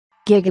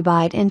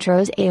Gigabyte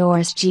intros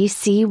AORUS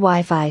GC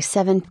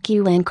WIFI7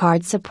 WLAN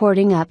card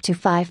supporting up to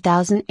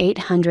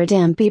 5800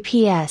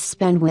 Mbps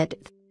bandwidth,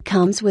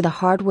 comes with a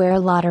hardware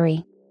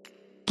lottery.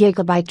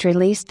 Gigabyte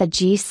released the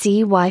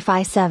GC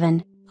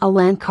WIFI7, a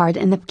LAN card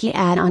in the PCIe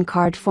add-on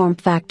card form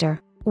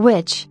factor,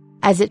 which,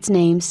 as its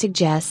name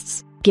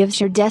suggests, gives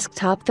your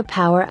desktop the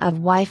power of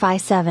Wi-Fi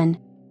 7.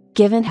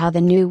 Given how the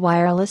new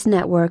wireless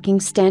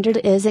networking standard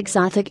is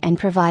exotic and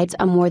provides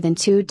a more than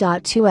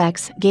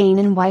 2.2x gain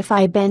in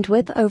Wi-Fi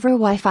bandwidth over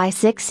Wi-Fi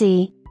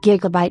 6E,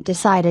 Gigabyte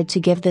decided to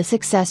give this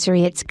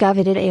accessory its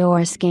coveted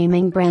AORUS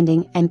gaming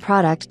branding and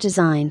product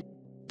design.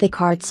 The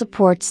card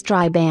supports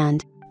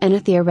tri-band, and a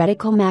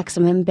theoretical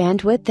maximum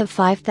bandwidth of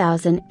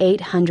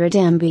 5800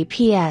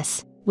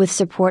 Mbps, with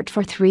support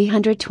for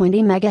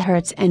 320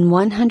 MHz and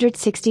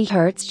 160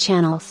 Hz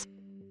channels.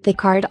 The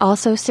card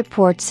also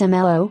supports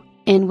MLO,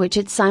 in which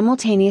it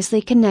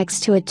simultaneously connects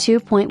to a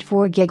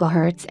 2.4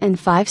 GHz and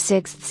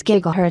 5/6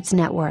 GHz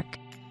network.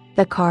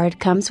 The card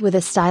comes with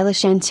a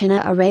stylish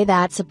antenna array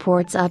that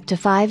supports up to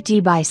 5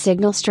 dB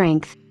signal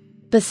strength.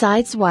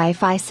 Besides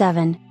Wi-Fi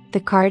 7, the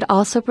card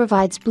also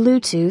provides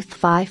Bluetooth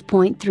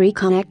 5.3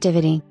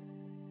 connectivity.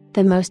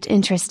 The most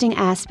interesting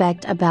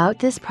aspect about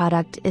this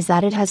product is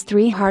that it has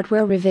 3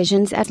 hardware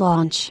revisions at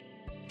launch.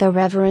 The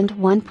Reverend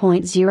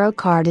 1.0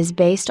 card is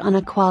based on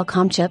a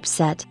Qualcomm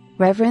chipset,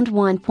 Reverend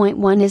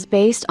 1.1 is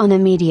based on a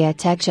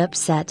MediaTek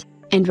chipset,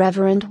 and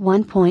Reverend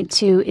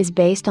 1.2 is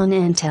based on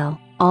Intel,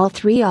 all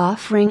 3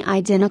 offering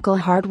identical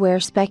hardware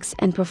specs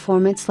and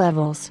performance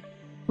levels.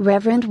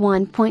 Reverend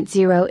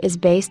 1.0 is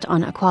based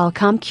on a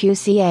Qualcomm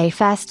QCA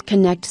Fast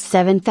Connect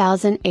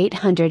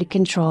 7800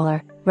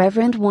 controller.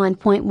 Reverend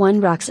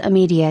 1.1 rocks a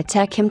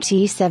MediaTek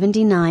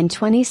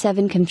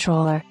MT7927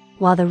 controller,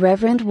 while the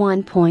Reverend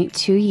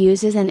 1.2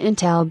 uses an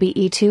Intel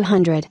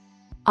BE200.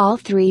 All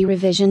 3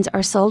 revisions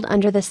are sold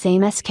under the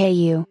same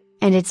SKU,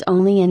 and it's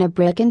only in a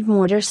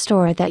brick-and-mortar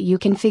store that you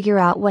can figure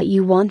out what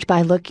you want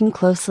by looking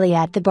closely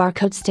at the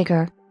barcode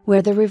sticker,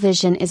 where the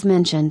revision is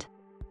mentioned.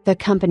 The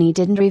company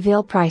didn't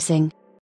reveal pricing,